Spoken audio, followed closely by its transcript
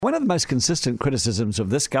One of the most consistent criticisms of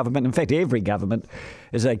this government, in fact every government,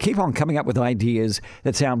 is they keep on coming up with ideas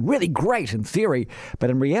that sound really great in theory, but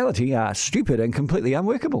in reality are stupid and completely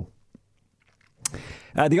unworkable.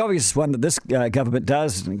 The obvious one that this government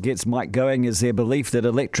does and gets Mike going is their belief that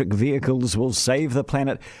electric vehicles will save the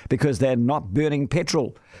planet because they're not burning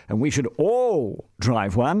petrol, and we should all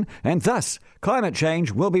drive one, and thus climate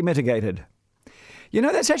change will be mitigated. You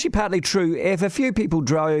know, that's actually partly true. If a few people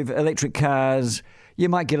drove electric cars, you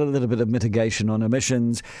might get a little bit of mitigation on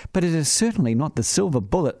emissions, but it is certainly not the silver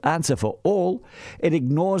bullet answer for all. It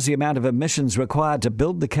ignores the amount of emissions required to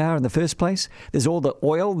build the car in the first place. There's all the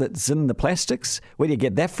oil that's in the plastics. Where do you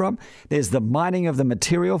get that from? There's the mining of the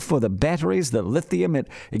material for the batteries, the lithium. It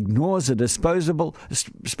ignores the disposal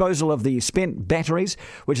of the spent batteries,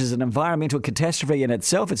 which is an environmental catastrophe in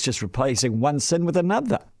itself. It's just replacing one sin with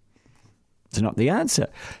another. It's not the answer.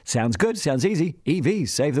 Sounds good, sounds easy. EVs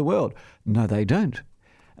save the world. No, they don't.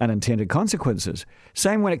 Unintended consequences.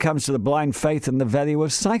 Same when it comes to the blind faith in the value of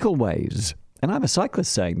cycleways. And I'm a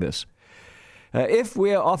cyclist saying this. If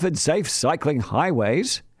we're offered safe cycling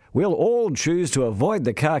highways, we'll all choose to avoid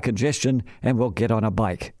the car congestion and we'll get on a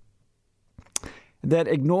bike. That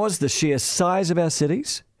ignores the sheer size of our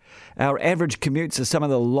cities. Our average commutes are some of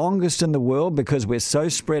the longest in the world because we're so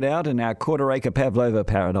spread out in our quarter-acre Pavlova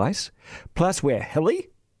paradise. Plus, we're hilly.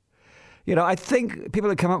 You know, I think people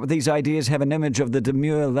who come up with these ideas have an image of the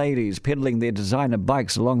demure ladies peddling their designer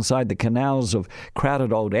bikes alongside the canals of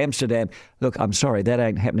crowded old Amsterdam. Look, I'm sorry, that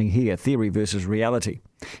ain't happening here. Theory versus reality.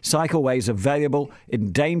 Cycleways are valuable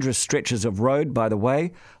in dangerous stretches of road, by the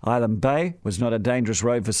way. Island Bay was not a dangerous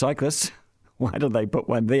road for cyclists. Why did they put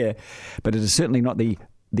one there? But it is certainly not the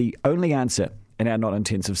only answer in our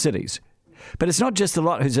not-intensive cities. But it's not just the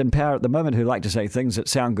lot who's in power at the moment who like to say things that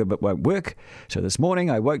sound good but won't work. So this morning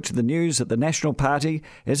I woke to the news that the National Party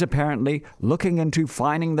is apparently looking into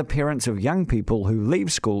fining the parents of young people who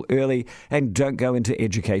leave school early and don't go into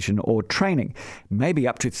education or training. Maybe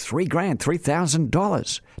up to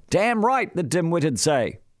 $3,000. Damn right, the dim-witted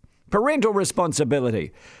say. Parental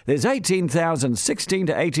responsibility. There's 18,000 16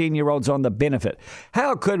 to 18-year-olds on the benefit.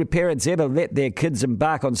 How could parents ever let their kids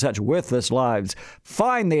embark on such worthless lives?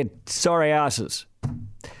 Fine their sorry asses.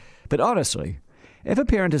 But honestly, if a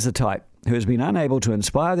parent is the type who has been unable to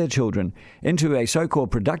inspire their children into a so-called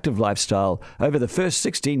productive lifestyle over the first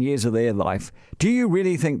 16 years of their life, do you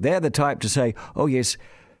really think they're the type to say, oh yes,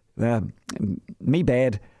 me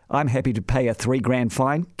bad, I'm happy to pay a $3,000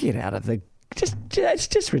 fine? Get out of the... It's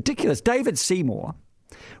just ridiculous. David Seymour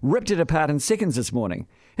ripped it apart in seconds this morning.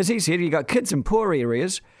 As he said, you got kids in poor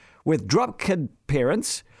areas with drop kid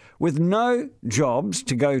parents with no jobs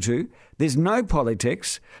to go to. There's no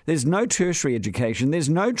politics. There's no tertiary education. There's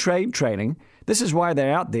no trade training. This is why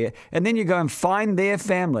they're out there. And then you go and fine their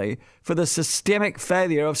family for the systemic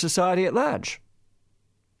failure of society at large.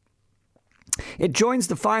 It joins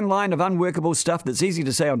the fine line of unworkable stuff that's easy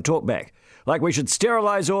to say on talkback. Like we should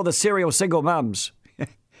sterilise all the serial single mums.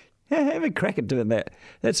 Have a crack at doing that.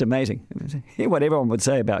 That's amazing. Hear what everyone would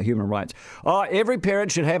say about human rights. Oh, every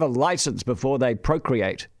parent should have a licence before they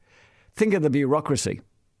procreate. Think of the bureaucracy.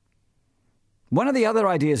 One of the other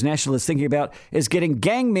ideas National is thinking about is getting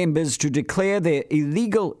gang members to declare their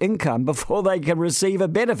illegal income before they can receive a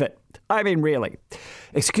benefit. I mean, really.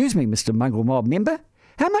 Excuse me, Mr. Mongrel Mob member.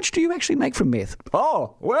 How much do you actually make from meth?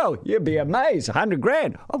 Oh, well, you'd be amazed.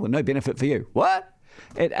 $100,000. Oh, well, no benefit for you. What?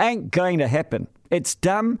 It ain't going to happen. It's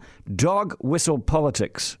dumb dog whistle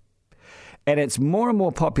politics. And it's more and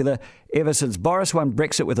more popular ever since Boris won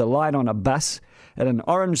Brexit with a line on a bus and an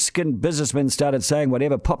orange-skinned businessman started saying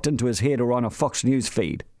whatever popped into his head or on a Fox News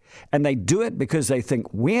feed. And they do it because they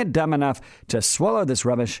think we're dumb enough to swallow this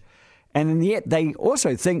rubbish, and yet they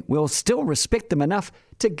also think we'll still respect them enough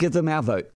to give them our vote.